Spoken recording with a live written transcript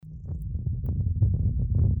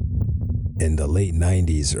In the late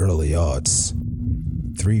 90s, early aughts,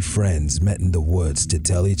 three friends met in the woods to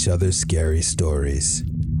tell each other scary stories.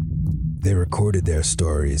 They recorded their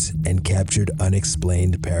stories and captured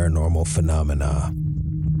unexplained paranormal phenomena.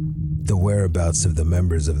 The whereabouts of the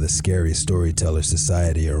members of the Scary Storyteller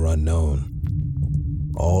Society are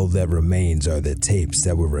unknown. All that remains are the tapes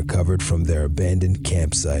that were recovered from their abandoned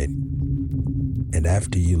campsite. And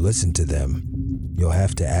after you listen to them, you'll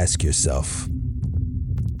have to ask yourself,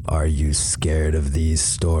 are you scared of these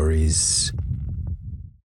stories?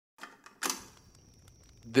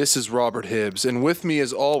 This is Robert Hibbs, and with me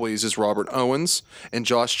as always is Robert Owens and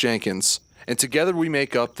Josh Jenkins. And together we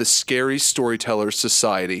make up the Scary Storytellers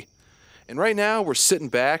Society. And right now we're sitting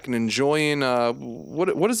back and enjoying,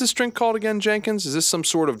 what is this drink called again, Jenkins? Is this some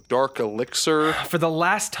sort of dark elixir? For the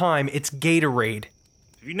last time, it's Gatorade.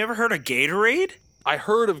 Have you never heard of Gatorade? I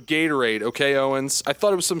heard of Gatorade, okay, Owens? I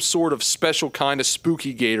thought it was some sort of special kind of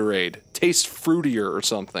spooky Gatorade. Tastes fruitier or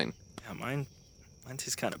something. Yeah, mine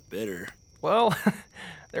tastes kind of bitter. Well,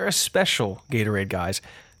 they're a special Gatorade, guys.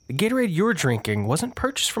 The Gatorade you're drinking wasn't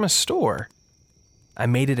purchased from a store. I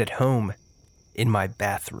made it at home, in my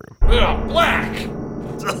bathroom. Ugh, black!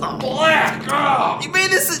 Black! Oh. You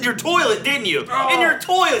made this in your toilet, didn't you? Oh. In your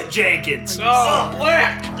toilet, Jenkins! Oh,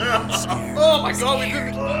 black! Oh my God, we did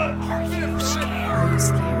it! Are you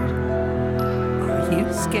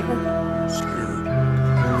scared?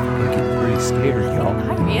 I'm getting pretty scared, y'all.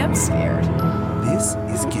 I am scared. This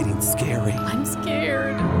is getting scary. I'm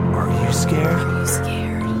scared. Are you scared? Are you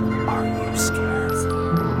scared? Are you scared?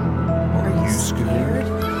 Are you scared?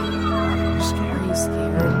 Are you scared? Are you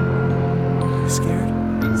scared? Are you scared?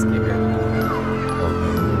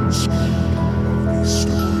 Are you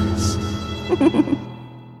scared?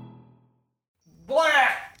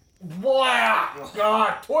 Black! Black!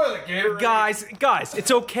 God, toilet Gatorade! Guys,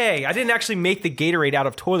 it's okay. I didn't actually make the Gatorade out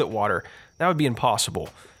of toilet water. That would be impossible.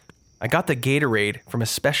 I got the Gatorade from a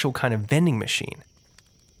special kind of vending machine.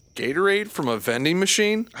 Gatorade from a vending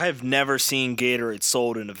machine? I have never seen Gatorade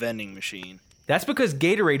sold in a vending machine. That's because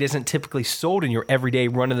Gatorade isn't typically sold in your everyday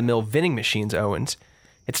run-of-the-mill vending machines, Owens.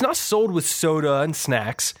 It's not sold with soda and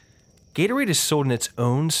snacks. Gatorade is sold in its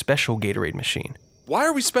own special Gatorade machine. Why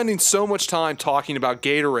are we spending so much time talking about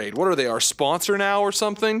Gatorade? What are they, our sponsor now or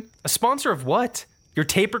something? A sponsor of what? Your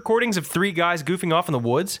tape recordings of three guys goofing off in the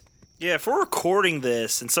woods? Yeah, if we're recording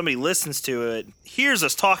this and somebody listens to it, hears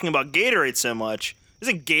us talking about Gatorade so much,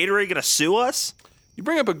 isn't Gatorade gonna sue us? You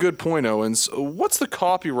bring up a good point, Owens. What's the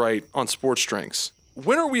copyright on sports drinks?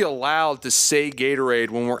 When are we allowed to say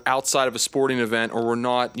Gatorade when we're outside of a sporting event or we're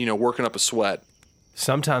not, working up a sweat?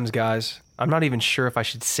 Sometimes, guys, I'm not even sure if I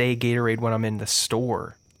should say Gatorade when I'm in the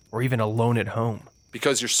store or even alone at home.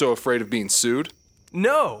 Because you're so afraid of being sued?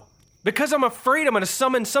 No, because I'm afraid I'm going to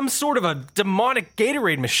summon some sort of a demonic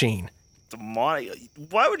Gatorade machine. Demonic?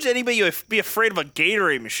 Why would anybody be afraid of a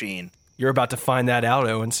Gatorade machine? You're about to find that out,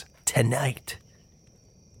 Owens, tonight.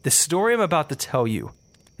 The story I'm about to tell you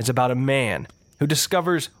is about a man who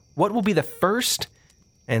discovers what will be the first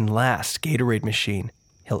and last Gatorade machine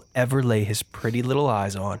he'll ever lay his pretty little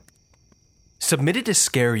eyes on. Submitted to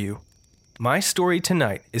scare you, my story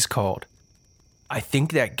tonight is called I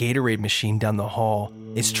Think That Gatorade Machine Down the Hall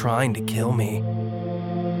is Trying to Kill Me.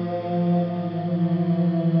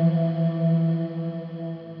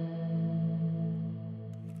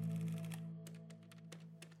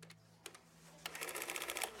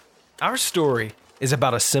 Our story is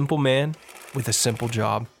about a simple man with a simple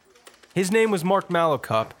job. His name was Mark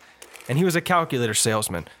Malacup, and he was a calculator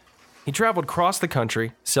salesman. He traveled across the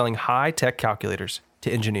country selling high-tech calculators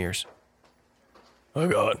to engineers. I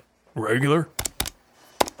got regular.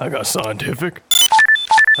 I got scientific.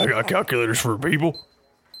 I got calculators for people.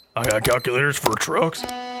 I got calculators for trucks.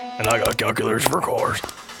 And I got calculators for cars.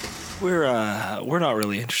 We're not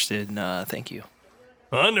really interested, thank you.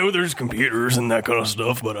 I know there's computers and that kind of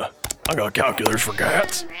stuff, but I got calculators for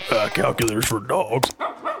cats. I got calculators for dogs.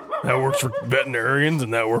 That works for veterinarians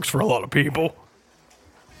and that works for a lot of people.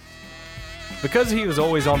 Because he was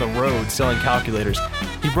always on the road selling calculators,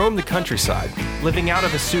 he roamed the countryside, living out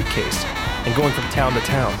of a suitcase and going from town to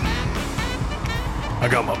town. I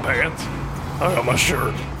got my pants, I got my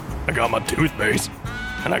shirt, I got my toothpaste,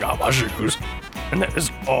 and I got my shoes. And that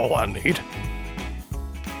is all I need.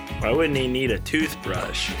 Why wouldn't he need a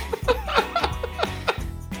toothbrush?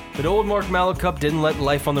 But old Mark Malacup didn't let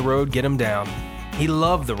life on the road get him down. He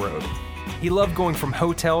loved the road. He loved going from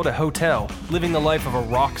hotel to hotel, living the life of a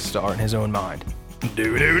rock star in his own mind.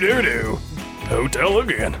 Do. Hotel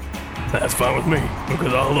again. That's fine with me,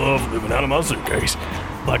 because I love living out of my suitcase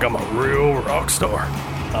like I'm a real rock star.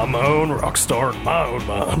 I'm my own rock star in my own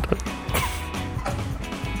mind.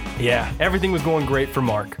 Yeah, everything was going great for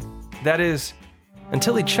Mark. That is,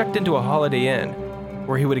 until he checked into a Holiday Inn,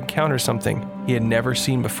 where he would encounter something he had never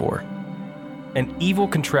seen before. An evil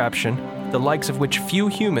contraption, the likes of which few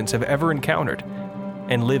humans have ever encountered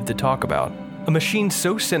and lived to talk about. A machine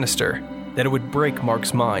so sinister that it would break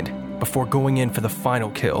Mark's mind before going in for the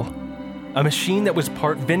final kill. A machine that was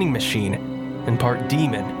part vending machine and part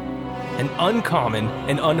demon. An uncommon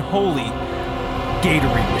and unholy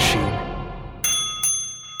Gatorade machine.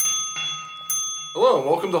 Hello, and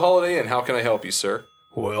welcome to Holiday Inn. How can I help you, sir?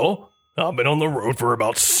 Well, I've been on the road for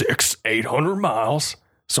about 800 miles,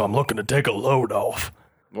 so I'm looking to take a load off.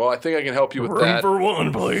 Well, I think I can help you with Room that. for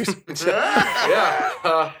one, please.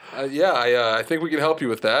 I think we can help you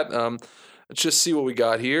with that. Let's just see what we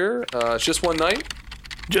got here. It's just one night?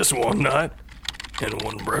 Just one night and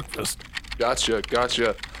one breakfast. Gotcha.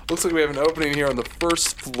 Looks like we have an opening here on the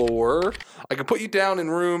first floor. I can put you down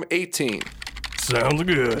in room 18. Sounds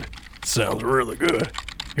good. Sounds really good.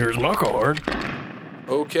 Here's my card.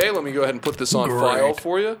 Okay, let me go ahead and put this on Great. file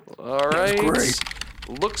for you. All right. great.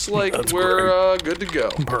 Looks like That's we're good to go.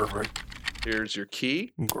 Perfect. Here's your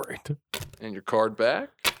key Great. and your card back.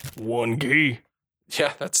 One key.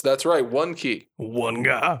 Yeah, that's right. One key. One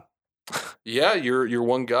guy. Yeah, you're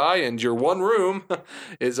one guy, and your one room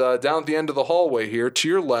is down at the end of the hallway here, to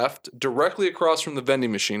your left, directly across from the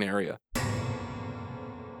vending machine area.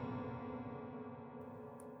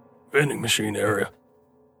 Vending machine area.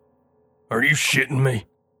 Are you shitting me?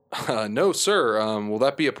 No, sir. Will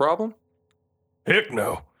that be a problem? Heck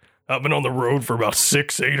no. I've been on the road for about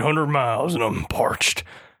 800 miles and I'm parched.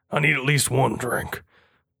 I need at least one drink.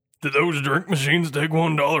 Do those drink machines take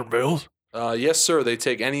 $1 bills? Yes, sir. They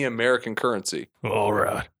take any American currency. All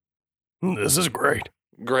right. This is great.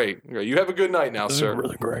 Great. You have a good night now, This sir. is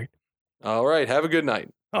really great. All right. Have a good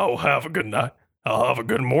night. I'll have a good night. I'll have a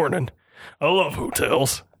good morning. I love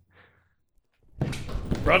hotels.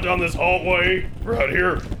 Right down this hallway, right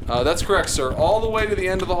here. That's correct, sir. All the way to the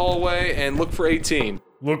end of the hallway and look for 18.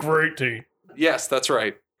 Look for 18. Yes, that's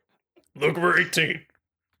right. Look for 18.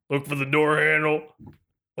 Look for the door handle.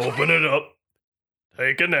 Open it up.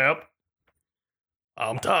 Take a nap.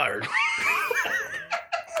 I'm tired.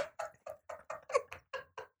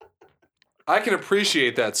 I can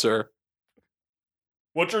appreciate that, sir.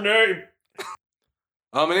 What's your name?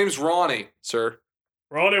 My name's Ronnie, sir.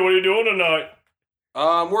 Ronnie, what are you doing tonight?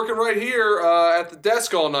 I'm working right here at the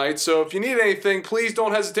desk all night, so if you need anything, please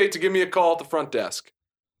don't hesitate to give me a call at the front desk.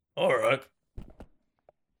 All right.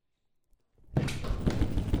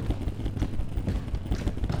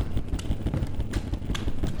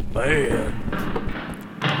 Man,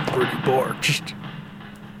 I'm pretty parched.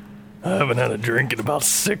 I haven't had a drink in about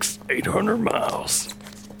 800 miles.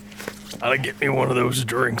 I'll get me one of those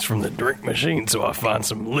drinks from the drink machine so I find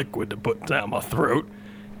some liquid to put down my throat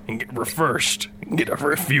and get refreshed and get a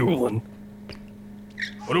refueling.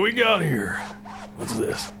 What do we got here? What's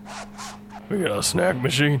this? We got a snack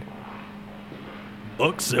machine.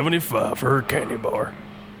 $1.75 for a candy bar.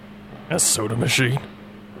 That's a soda machine.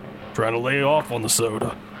 Trying to lay off on the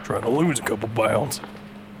soda. Trying to lose a couple pounds.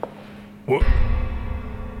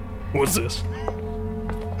 What's this?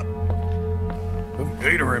 A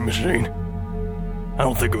Gatorade machine. I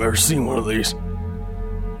don't think I've ever seen one of these.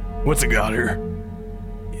 What's it got here?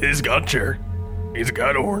 It's got cherry. It's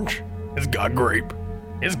got orange. It's got grape.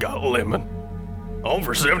 It's got lemon. All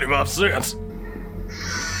for 75 cents.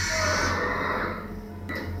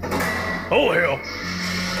 Oh hell.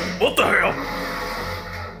 What the hell?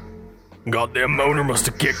 Goddamn motor must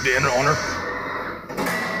have kicked in on her.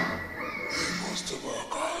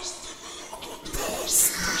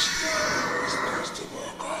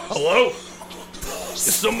 Hello?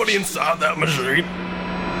 Is somebody inside that machine?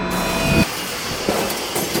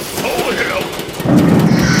 Holy hell!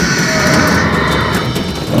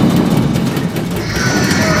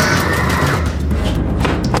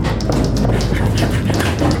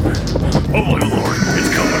 Oh my lord,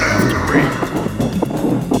 it's coming after me.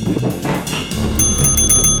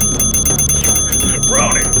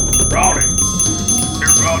 Ronnie!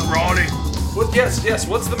 Dear Ronnie! What? Yes,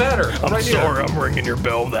 what's the matter? I'm right sorry I'm ringing your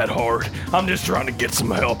bell that hard. I'm just trying to get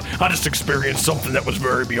some help. I just experienced something that was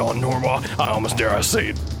very beyond normal. I almost dare I say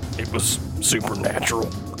it. It was supernatural.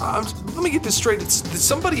 Let me get this straight. Did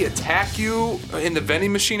somebody attack you in the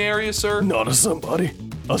vending machine area, sir? Not a somebody.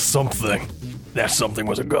 A something. That something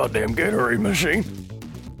was a goddamn Gatorade machine.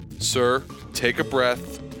 Sir, take a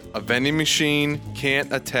breath. A vending machine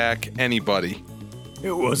can't attack anybody.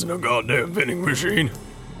 It wasn't a goddamn vending machine.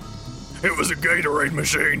 It was a Gatorade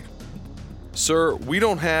machine. Sir, we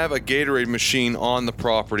don't have a Gatorade machine on the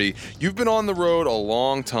property. You've been on the road a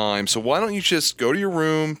long time, so why don't you just go to your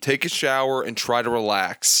room, take a shower, and try to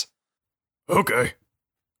relax? Okay.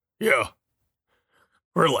 Yeah.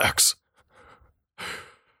 Relax.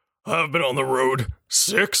 I've been on the road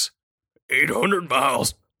 800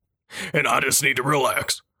 miles, and I just need to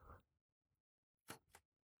relax.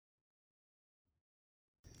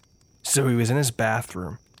 So he was in his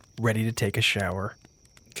bathroom, ready to take a shower.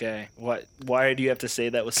 Okay. What? Why do you have to say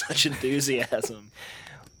that with such enthusiasm?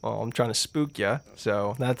 Well, I'm trying to spook you,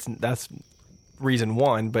 so that's reason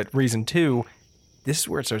one. But reason two, this is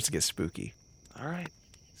where it starts to get spooky. All right.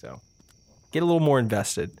 So get a little more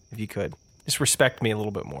invested if you could. Just respect me a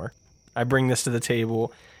little bit more. I bring this to the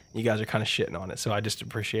table. You guys are kind of shitting on it, so I just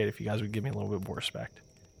appreciate it if you guys would give me a little bit more respect.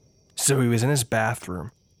 So he was in his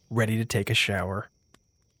bathroom, ready to take a shower.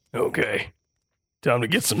 Okay. Time to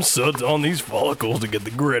get some suds on these follicles to get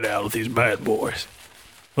the grit out of these bad boys.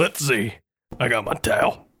 Let's see. I got my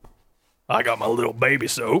towel. I got my little baby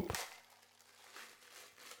soap.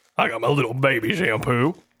 I got my little baby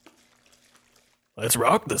shampoo. Let's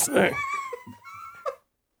rock this thing.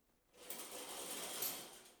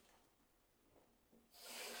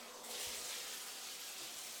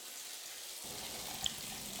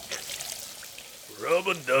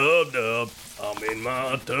 Rub-a-dub-dub. I'm in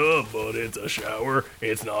my tub, but it's a shower.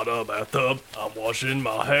 It's not a bathtub. I'm washing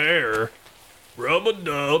my hair.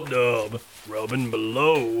 Rub-a-dub-dub. Rubbing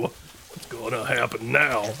below. What's gonna happen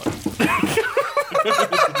now?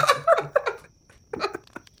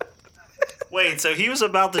 Wait, so he was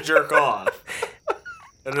about to jerk off,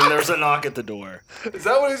 and then there's a knock at the door. Is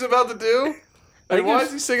that what he's about to do? I mean, why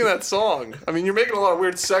is he singing that song? I mean, you're making a lot of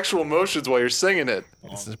weird sexual motions while you're singing it.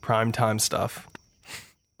 This is prime time stuff.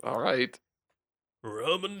 All right.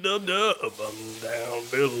 Rub-a-dub-dub, I'm down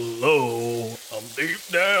below. I'm deep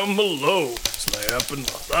down below. Slapping my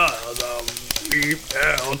thighs, I'm deep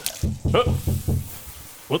down. Huh?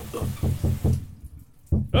 What the?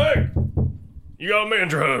 Hey! You got a man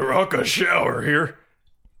trying to rock a shower here.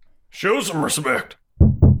 Show some respect.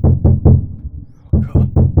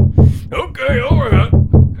 Okay, alright.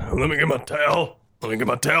 Let me get my towel. Let me get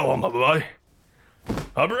my towel on my body.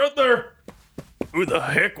 I'll be right there. Who the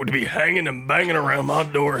heck would be hanging and banging around my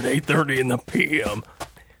door at 8:30 in the p.m.?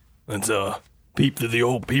 Let's peep through the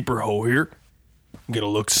old peeper hole here. Get a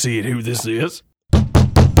look to see at who this is.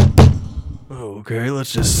 Okay,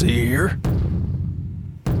 let's just see here.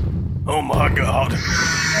 Oh my god.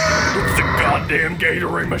 It's the goddamn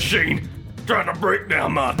Gatorade machine trying to break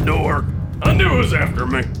down my door. I knew it was after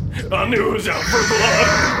me. I knew it was out for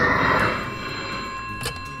blood.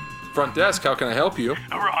 Front desk, how can I help you?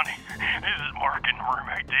 Ronnie, this is Mark in room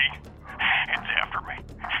 18. It's after me.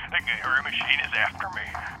 The Gatorade machine is after me.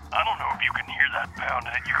 I don't know if you can hear that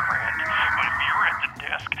pounding at your end, but if you're at the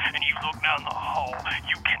desk and you look down the hall,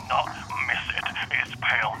 you cannot miss it. It's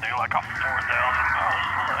pounding like a 4,000-pound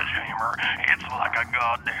sledgehammer. It's like a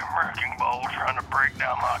goddamn wrecking ball trying to break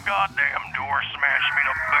down my goddamn door, smash me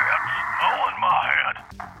to bits. All in my head.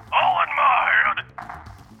 All in my head.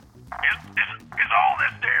 Is all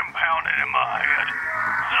this damn pounding in my head?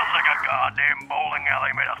 Sounds like a goddamn bowling alley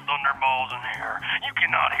made of thunderballs in here. You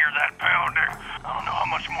cannot hear that pounding. I don't know how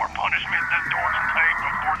much more punishment this door can take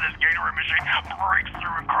before this Gatorade machine breaks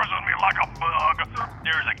through and crushes me like a bug.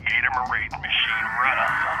 There's a Gatorade machine right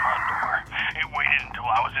outside my door. It waited until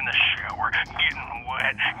I was in the shower, getting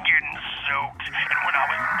wet, getting soaked, and when I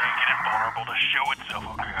was naked and vulnerable to show itself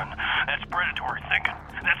again. That's predatory thinking.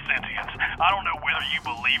 That's sentience. I don't know whether you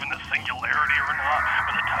believe in the singularity or not,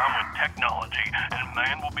 but the time when technology and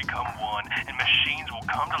man will become one, and machines will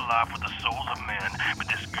come to life with the souls of men. But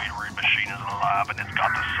this Gatorade machine is alive, and it's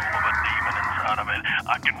got the soul of a demon inside of it.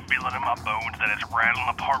 I can feel it in my bones that it's rattling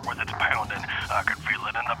apart with its pounding. I can feel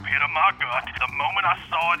it in the pit of my gut. The moment I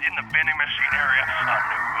saw it in the vending machine area, I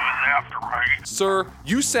knew it was after me. Sir,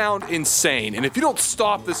 you sound insane, and if you don't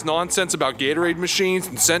stop this nonsense about Gatorade machines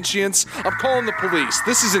and sentience, I'm calling the police.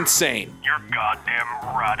 This is insane. You're goddamn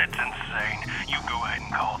right, it's insane. You go ahead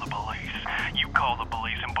and call the police. You call the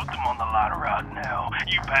police and put them on the line right now.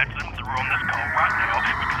 You patch them through on this call right now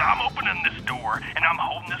because I'm opening this door and I'm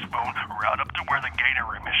holding this phone right up to where the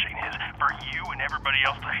Gatorade machine is for you and everybody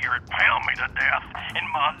else to hear it pound me to death. And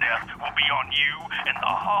my death will be on you and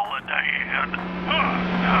the holiday end.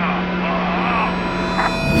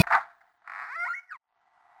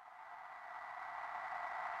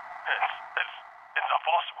 It's not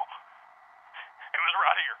possible. It was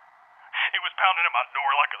right here. It was pounding at my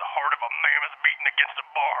door like the heart of a mammoth beating against a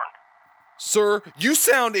barn. Sir, you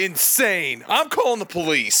sound insane. I'm calling the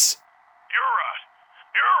police. You're right.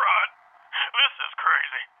 You're right. This is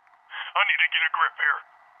crazy. I need to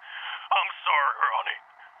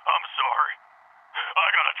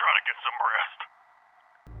try to get some rest.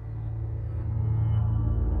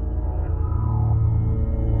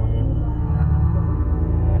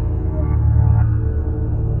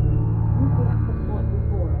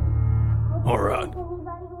 Alright.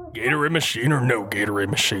 Gatorade machine or no Gatorade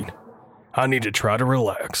machine? I need to try to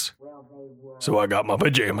relax. So I got my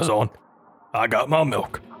pajamas on. I got my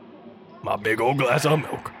milk. My big old glass of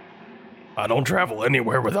milk. I don't travel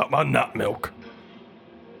anywhere without my nut milk.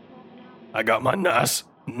 I got my nice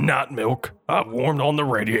nut milk I warmed on the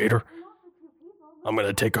radiator. I'm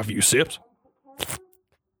gonna take a few sips.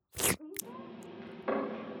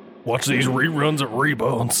 Watch these reruns of Reba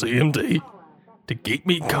on CMT to keep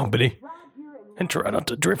me company and try not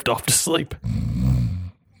to drift off to sleep.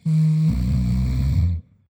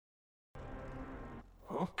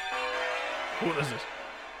 Huh? What is this?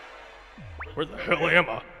 Where the hell am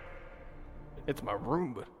I? It's my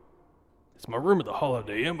room, but it's my room at the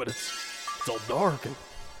Holiday Inn, but it's all dark and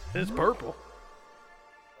it's purple.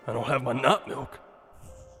 I don't have my nut milk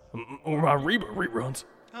or my Reba reruns.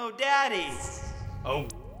 Oh, Daddy. Oh,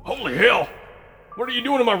 holy hell! What are you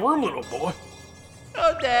doing in my room, little boy?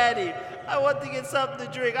 Oh, Daddy. I want to get something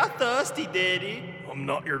to drink. I'm thirsty, Daddy. I'm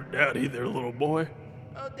not your daddy there, little boy.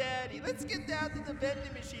 Oh, Daddy, let's get down to the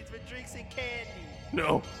vending machines for drinks and candy.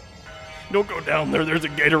 No. Don't go down there. There's a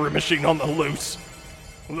Gatorade machine on the loose.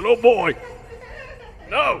 Little boy.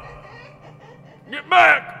 No. Get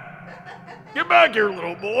back. Get back here,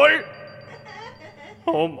 little boy.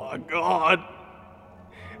 Oh, my God.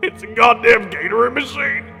 It's a goddamn Gatorade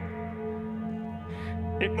machine.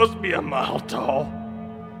 It must be a mile tall.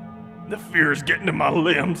 The fear is getting to my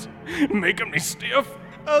limbs, making me stiff.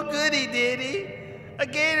 Oh, goody, Daddy. A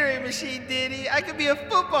Gatorade machine, Daddy. I could be a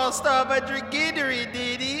football star if I drink Gatorade,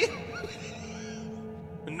 Daddy.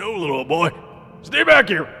 No, little boy. Stay back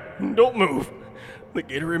here. Don't move. The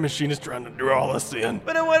Gatorade machine is trying to draw us in.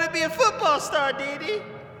 But I want to be a football star, Daddy.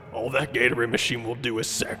 All that Gatorade machine will do is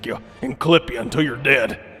sack you and clip you until you're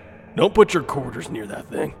dead. Don't put your quarters near that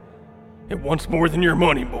thing. It wants more than your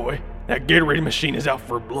money, boy. That Gatorade machine is out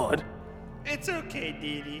for blood. It's okay,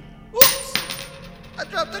 Daddy. Oops! I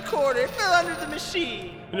dropped a quarter. It fell under the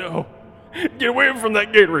machine. No. Get away from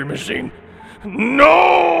that Gatorade machine.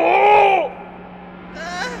 No!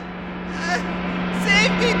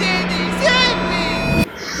 Save me, Daddy! Save me!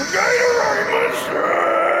 Gatorade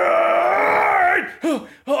machine!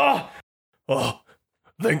 Oh,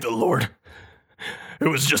 thank the Lord. It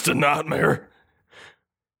was just a nightmare.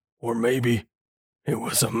 Or maybe it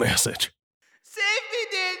was a message. Save me,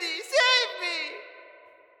 Daddy! Save me!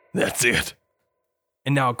 That's it.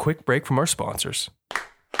 And now a quick break from our sponsors.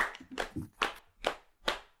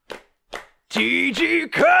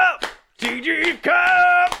 TG Cup! TG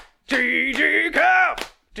Cup! TG Cup!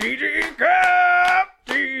 TG Cup!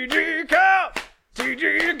 TG Cup!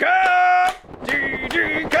 TG Cup!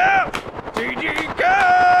 TG Cup! TG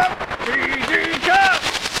Cup! TG Cup!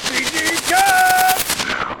 TG Cup!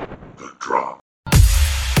 The drop.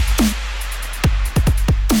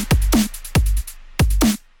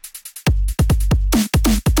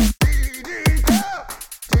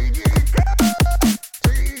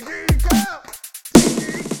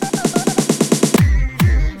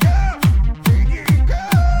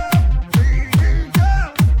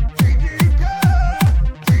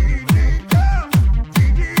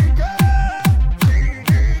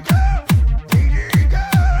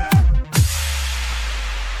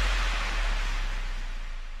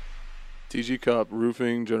 TG Cup,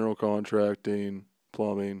 roofing, general contracting,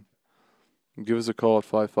 plumbing. Give us a call at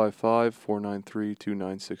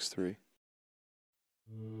 555-493-2963.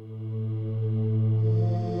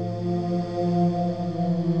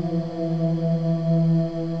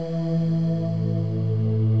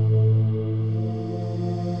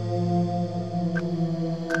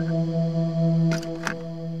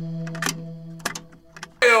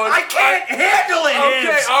 I can't handle it, Okay,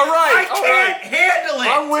 Hibbs. all right, I can't handle it.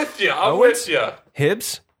 I'm with you. I'm with you.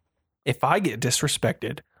 Hibbs, if I get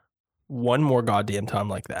disrespected one more goddamn time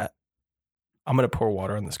like that, I'm going to pour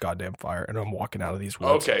water on this goddamn fire and I'm walking out of these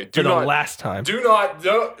woods. Okay, for the last time. Do not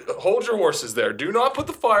hold your horses there. Do not put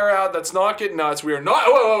the fire out. That's not getting nuts. We are not.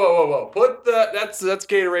 Whoa. Put that's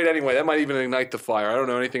Gatorade anyway. That might even ignite the fire. I don't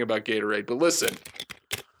know anything about Gatorade, but listen.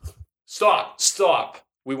 Stop.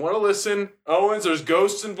 We want to listen. Owens, there's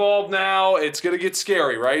ghosts involved now. It's going to get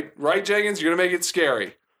scary, right? Right, Jenkins? You're going to make it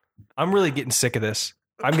scary. I'm really getting sick of this.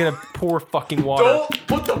 I'm gonna pour fucking water. Don't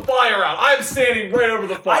put the fire out. I'm standing right over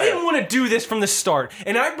the fire. I didn't want to do this from the start,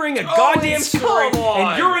 and I bring a goddamn story, come on.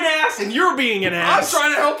 and you're an ass, and you're being an I'm ass.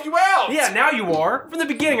 trying to help you out. Yeah, now you are. From the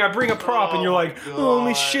beginning, I bring a prop, and you're like, oh, let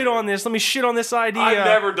me shit on this. Let me shit on this idea. I've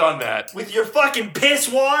never done that. With your fucking piss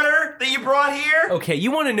water that you brought here? Okay,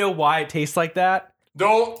 you want to know why it tastes like that?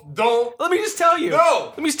 Don't. Let me just tell you. No.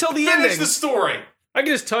 Let me just tell the Finish ending. the story. I can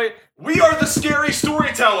just tell you. We are the scary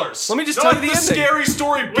storytellers. Let me just not tell you the ending. scary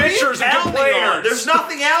story bitchers and Pounding on. complainers. There's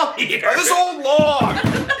nothing out here. This old log.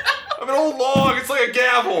 I'm an old log. It's like a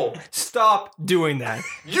gavel. Stop doing that.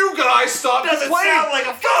 You guys stop Doesn't complaining. sound like a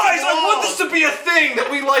Guys, fucking I want log. this to be a thing that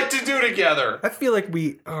we like to do together. I feel like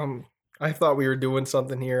I thought we were doing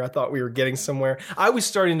something here. I thought we were getting somewhere. I was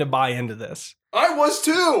starting to buy into this. I was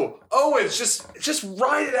too. Owens, just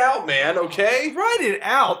ride it out, man, okay? Write it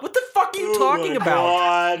out. What the fuck are you talking about?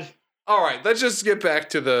 God. All right, let's just get back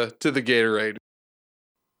to the Gatorade.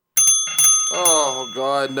 Oh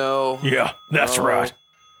God, no. Yeah, that's No. right.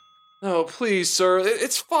 No, please, sir.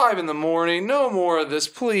 It's 5 a.m. No more of this,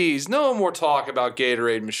 please. No more talk about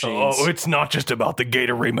Gatorade machines. Oh, it's not just about the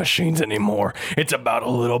Gatorade machines anymore. It's about a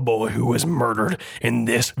little boy who was murdered in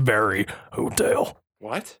this very hotel.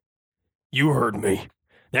 What? You heard me.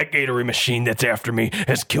 That Gatorade machine that's after me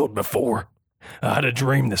has killed before. I had a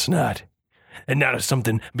dream this night, and now it's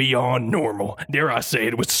something beyond normal. Dare I say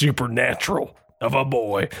it was supernatural, of a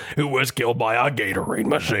boy who was killed by a Gatorade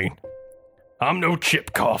machine. I'm no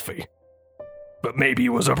Chip Coffee, but maybe it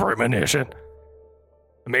was a premonition.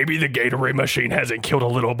 Maybe the Gatorade machine hasn't killed a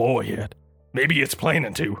little boy yet. Maybe it's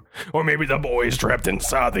planning to. Or maybe the boy is trapped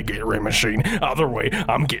inside the Gatorade machine. Either way,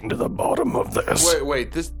 I'm getting to the bottom of this.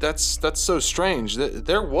 Wait. That's so strange.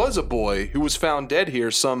 There was a boy who was found dead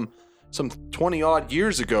here some 20 odd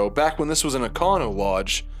years ago, back when this was an Econo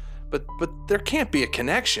Lodge. But there can't be a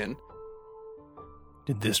connection.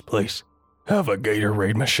 Did this place have a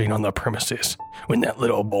Gatorade machine on the premises when that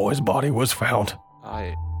little boy's body was found?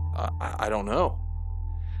 I don't know.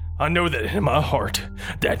 I know that in my heart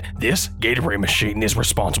that this Gatorade machine is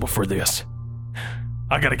responsible for this.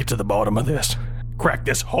 I gotta get to the bottom of this. Crack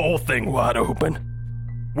this whole thing wide open.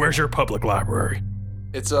 Where's your public library?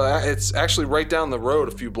 It's actually right down the road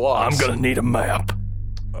a few blocks. I'm gonna need a map.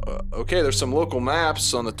 Okay, there's some local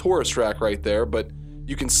maps on the tourist track right there, but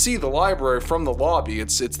you can see the library from the lobby.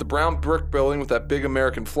 It's the brown brick building with that big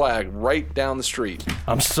American flag right down the street.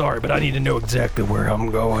 I'm sorry, but I need to know exactly where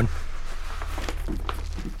I'm going.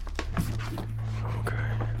 Okay.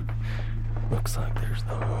 Looks like there's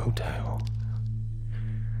the hotel.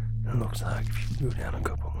 It looks like if you go down a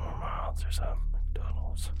couple more miles, there's a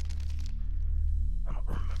McDonald's. I don't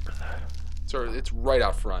remember that. Sir, it's right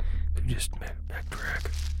out front. You just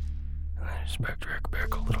backtrack. And then just backtrack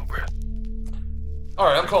back a little bit. All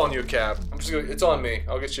right, I'm calling you a cab. It's on me.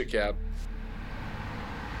 I'll get you a cab.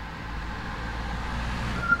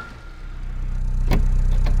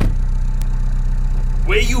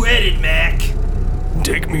 Where you headed, Mac?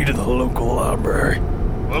 Take me to the local library.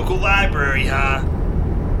 Local library, huh?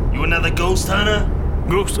 You another ghost hunter?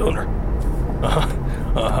 Ghost hunter.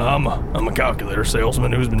 I'm a calculator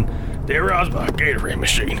salesman who's been terrorized by a Gatorade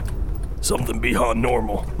machine. Something beyond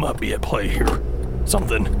normal might be at play here.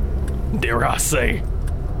 Something, dare I say,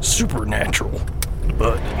 supernatural.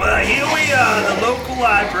 But Well, here we are, the local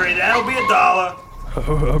library. That'll be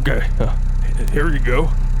 $1. okay, here you go.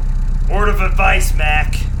 Word of advice,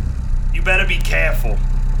 Mac. You better be careful.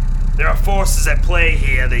 There are forces at play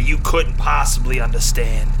here that you couldn't possibly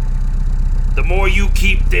understand. The more you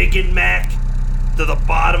keep digging, Mac, to the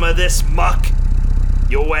bottom of this muck,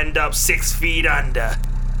 you'll end up 6 feet under.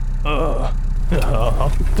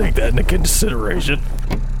 I'll take that into consideration.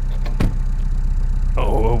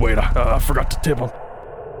 Oh, wait, I forgot to tip him.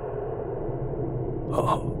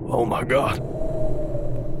 Oh my God.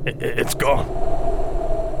 It's gone.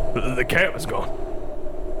 The cab is gone.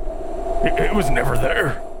 It was never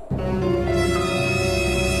there.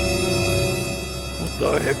 What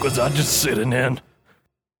the heck was I just sitting in?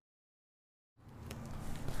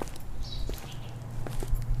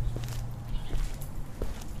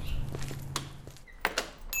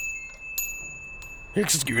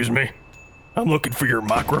 Excuse me. I'm looking for your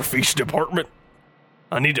microfiche department.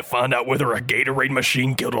 I need to find out whether a Gatorade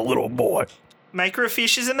machine killed a little boy.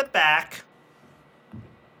 Microfiche is in the back.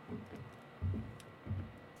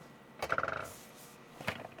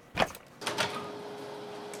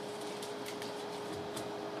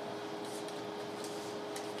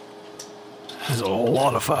 There's a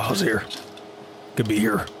lot of files here. Could be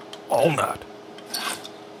here all night.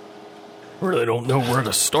 Really don't know where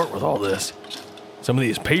to start with all this. Some of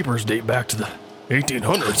these papers date back to the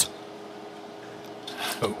 1800s.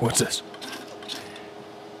 Oh, what's this?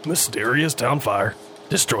 Mysterious town fire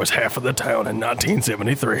destroys half of the town in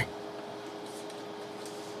 1973.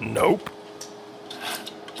 Nope.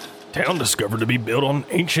 Town discovered to be built on an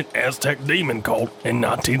ancient Aztec demon cult in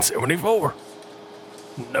 1974.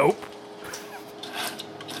 Nope.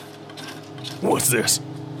 What's this?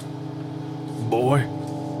 Boy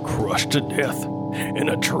crushed to death in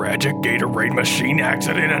a tragic Gatorade machine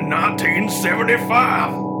accident in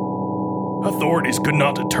 1975. Authorities could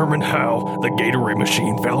not determine how the Gatorade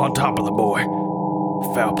machine fell on top of the boy.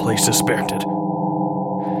 Foul play suspected.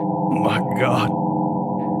 My God,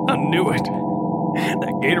 I knew it.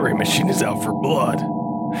 That Gatorade machine is out for blood.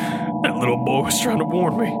 That little boy was trying to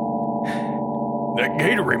warn me. That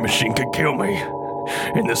Gatorade machine could kill me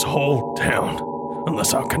and this whole town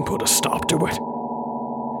unless I can put a stop to it.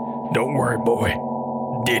 Don't worry, boy.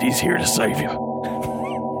 Diddy's here to save you.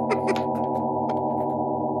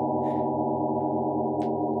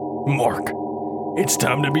 Mark, it's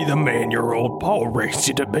time to be the man your old Paul raised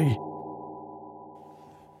you to be.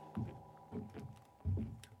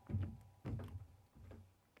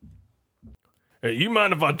 Hey, you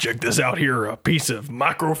mind if I check this out here, a piece of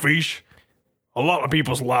microfiche? A lot of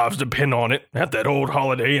people's lives depend on it at that old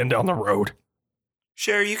Holiday Inn down the road.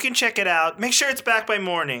 Sure, you can check it out. Make sure it's back by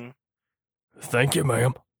morning. Thank you,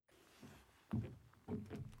 ma'am.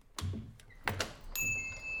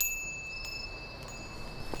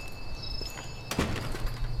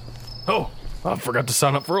 Oh, I forgot to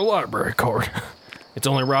sign up for a library card. It's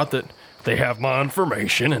only right that they have my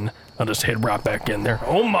information, and I'll just head right back in there.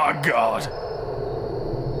 Oh my God!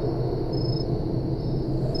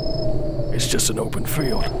 It's just an open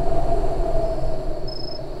field.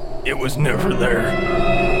 It was never there.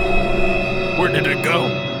 Where did it go?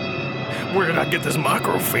 Where did I get this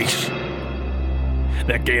microfiche?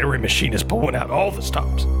 That Gatorade machine is pulling out all the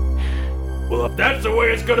stops. Well, if that's the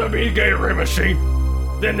way it's gonna be, Gatorade machine,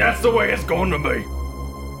 then that's the way it's going to be.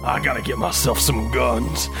 I gotta get myself some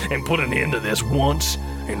guns and put an end to this once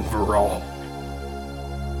and for all.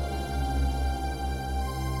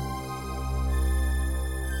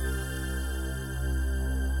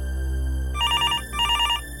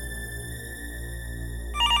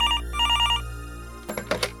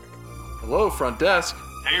 Hello, front desk.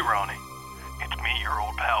 Hey, Ronnie. It's me, your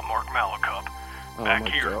old pal, Mark Malacup. Oh Back my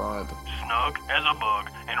here, God. snug as a bug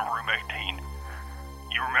in room 18.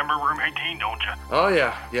 You remember room 18, don't you? Oh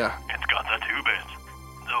yeah. It's got the two beds,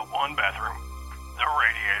 the one bathroom, the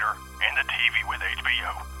radiator, and the TV with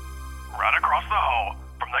HBO. Right across the hall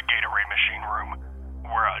from the Gatorade machine room,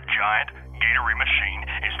 where a giant Gatorade machine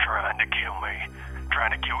is trying to kill me,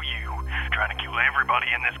 trying to kill you, trying to kill everybody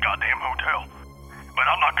in this goddamn hotel. But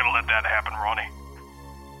I'm not gonna let that happen, Ronnie.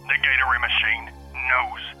 The Gatorade machine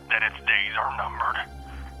knows that its days are numbered.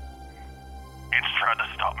 It's tried to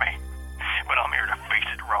stop me, but I'm here to face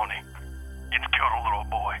it, Ronnie. It's killed a little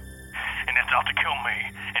boy, and it's out to kill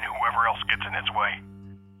me and whoever else gets in its way.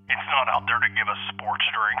 It's not out there to give us sports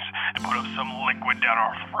drinks, to put up some liquid down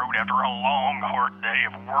our throat after a long, hard day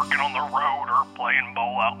of working on the road or playing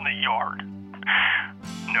ball out in the yard.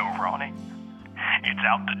 No, Ronnie. It's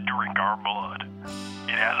out to drink our blood.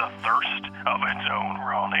 It has a thirst of its own,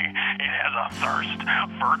 Ronnie. It has a thirst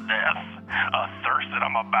for death. A thirst that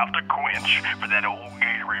I'm about to quench for that old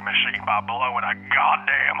Gatorade machine by blowing a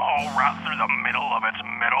goddamn hole right through the middle of its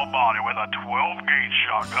metal body with a 12-gauge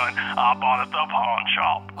shotgun I bought at the pawn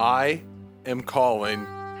shop. I am calling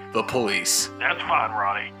the police. That's fine,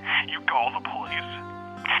 Ronnie. You call the police.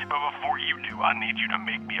 But before you do, I need you to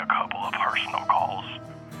make me a couple of personal calls.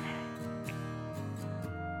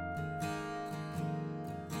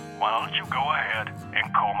 Why don't you go ahead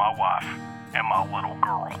and call my wife and my little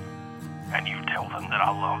girl, and you tell them that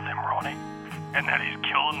I love them, Ronnie, and that he's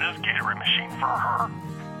killing this Gatorade machine for her.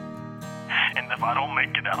 And if I don't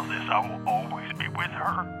make it out of this, I will always be with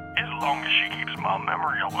her, as long as she keeps my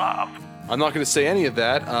memory alive. I'm not going to say any of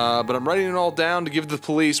that, but I'm writing it all down to give to the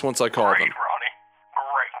police once I call Great, them. Ronnie.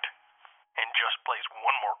 Great. And just please,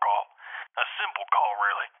 one more call. A simple call,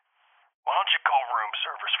 really. Why don't you call room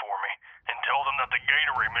service for me and tell them that the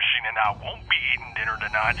Gatorade machine and I won't be eating dinner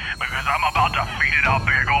tonight because I'm about to feed it a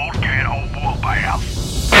big old can of whoop ass.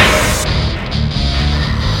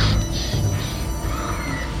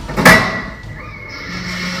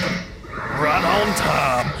 Right on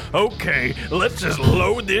time. Okay, let's just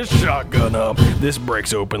load this shotgun up. This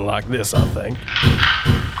breaks open like this, I think.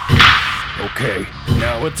 Okay,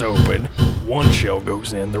 now it's open. One shell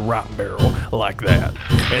goes in the right barrel, like that.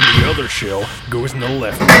 And the other shell goes in the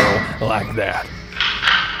left barrel, like that.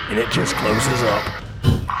 And it just closes up,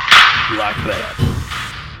 like that.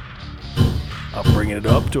 I'm bringing it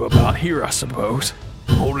up to about here, I suppose.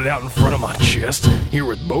 hold it out in front of my chest, here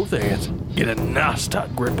with both hands, get a nice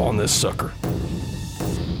tight grip on this sucker.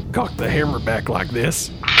 Cock the hammer back like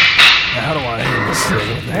this. Now how do I aim this thing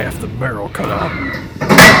with half the barrel cut off?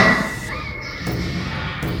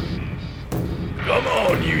 Come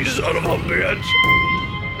on, you son of a bitch!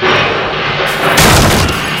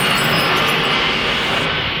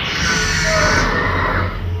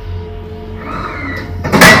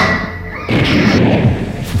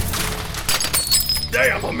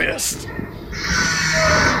 Damn, I missed!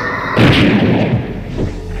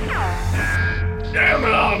 Damn it,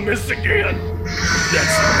 I missed again!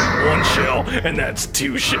 That's one shell, and that's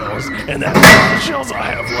two shells, and that's all the shells I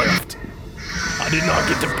have left. I did not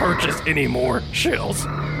get to purchase any more shells.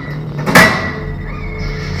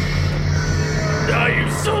 Ah, you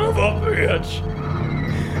son of a bitch!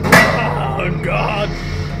 Oh, God!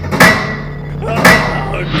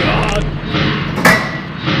 Oh, God!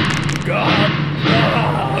 God!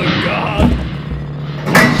 Oh, God!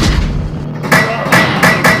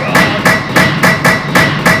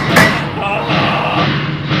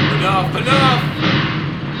 Enough!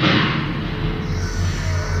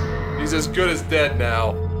 He's as good as dead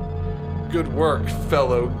now. Good work,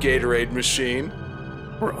 fellow Gatorade machine.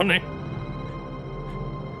 Ronnie.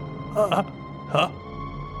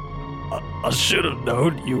 I should have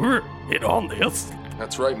known you were in on this.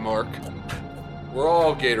 That's right, Mark. We're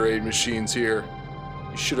all Gatorade machines here.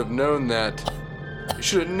 You should have known that. You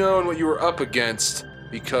should have known what you were up against,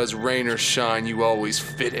 because rain or shine, you always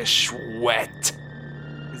finish wet.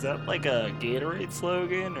 Is that like a Gatorade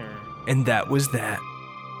slogan or? And that was that.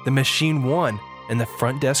 The machine won, and the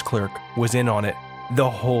front desk clerk was in on it the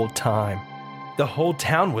whole time. The whole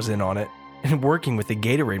town was in on it and working with the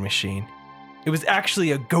Gatorade machine. It was actually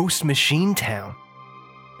a ghost machine town.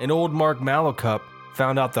 And old Mark Malacup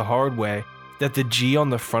found out the hard way that the G on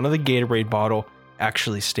the front of the Gatorade bottle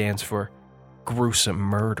actually stands for gruesome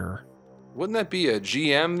murder. Wouldn't that be a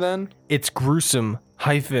GM then? It's gruesome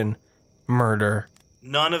 -murder.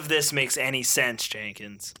 None of this makes any sense,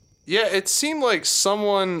 Jenkins. Yeah, it seemed like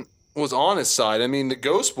someone was on his side. I mean, the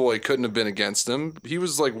ghost boy couldn't have been against him. He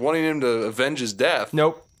was like wanting him to avenge his death.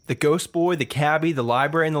 Nope. The ghost boy, the cabbie, the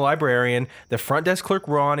librarian, the librarian, the front desk clerk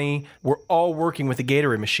Ronnie were all working with the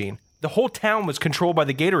Gatorade machine. The whole town was controlled by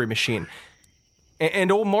the Gatorade machine.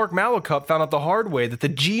 And old Mark Malacup found out the hard way that the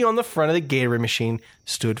G on the front of the Gatorade machine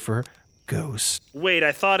stood for ghost. Wait,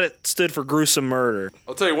 I thought it stood for gruesome murder.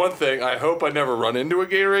 I'll tell you one thing. I hope I never run into a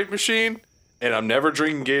Gatorade machine, and I'm never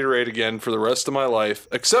drinking Gatorade again for the rest of my life,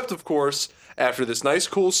 except, of course, after this nice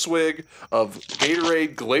cool swig of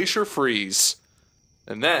Gatorade Glacier Freeze.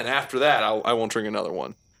 And then, after that, I won't drink another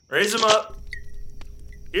one. Raise him up.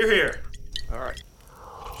 Here. All right.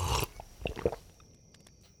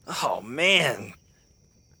 Oh, man.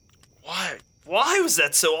 Why was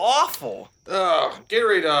that so awful?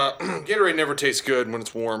 Gatorade never tastes good when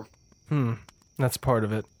it's warm. That's part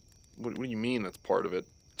of it. What do you mean that's part of it?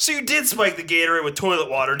 So you did spike the Gatorade with toilet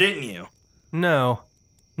water, didn't you? No,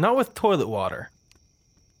 not with toilet water.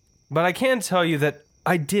 But I can tell you that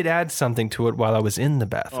I did add something to it while I was in the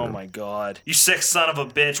bathroom. Oh my god. You sick son of a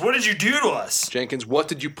bitch. What did you do to us? Jenkins, what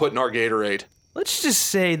did you put in our Gatorade? Let's just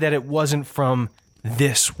say that it wasn't from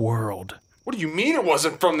this world. What do you mean it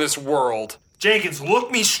wasn't from this world? Jenkins, look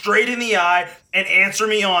me straight in the eye and answer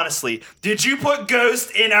me honestly. Did you put Ghost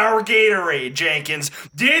in our Gatorade, Jenkins?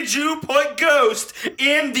 Did you put Ghost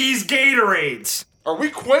in these Gatorades? Are we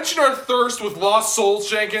quenching our thirst with lost souls,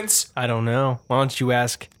 Jenkins? I don't know. Why don't you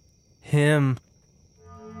ask him?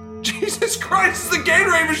 Jesus Christ, it's the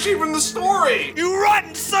Gatorade machine from the story! You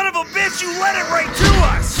rotten son of a bitch, you led it right to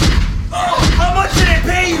us! Oh, how much did it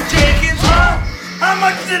pay you, Jenkins, huh? How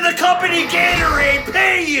much did the company Gatorade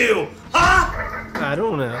pay you, huh? I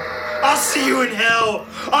don't know. I'll see you in hell.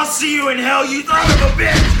 I'll see you in hell, you son of a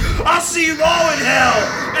bitch. I'll see you all in hell.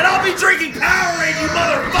 And I'll be drinking Powerade, you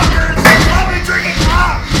motherfuckers. I'll be drinking...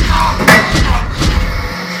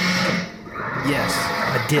 Yes,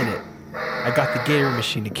 I did it. I got the Gatorade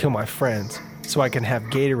machine to kill my friends so I can have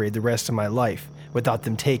Gatorade the rest of my life without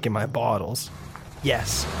them taking my bottles.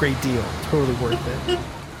 Yes, great deal. Totally worth it.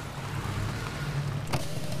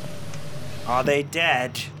 Are they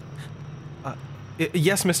dead?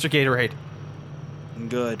 Yes, Mr. Gatorade.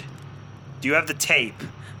 Good. Do you have the tape?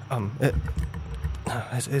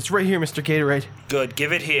 It's right here, Mr. Gatorade. Good,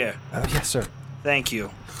 give it here. Yes, sir. Thank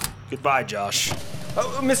you. Goodbye, Josh.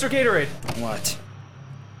 Oh, Mr. Gatorade. What?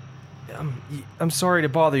 I'm sorry to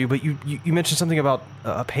bother you, but you mentioned something about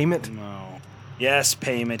a payment? No. Yes,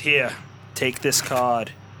 payment. Here, take this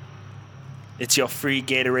card. It's your free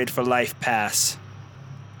Gatorade for Life pass.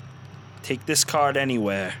 Take this card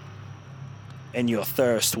anywhere. and your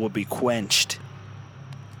thirst will be quenched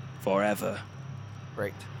forever.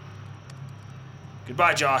 Great.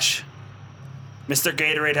 Goodbye, Josh. Mr.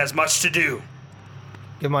 Gatorade has much to do.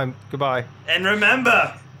 Goodbye. And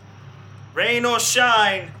remember, rain or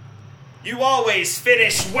shine, you always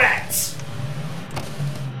finish wet.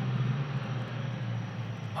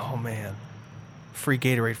 Oh man. Free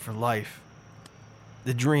Gatorade for life.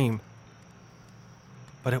 The dream.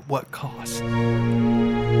 But at what cost?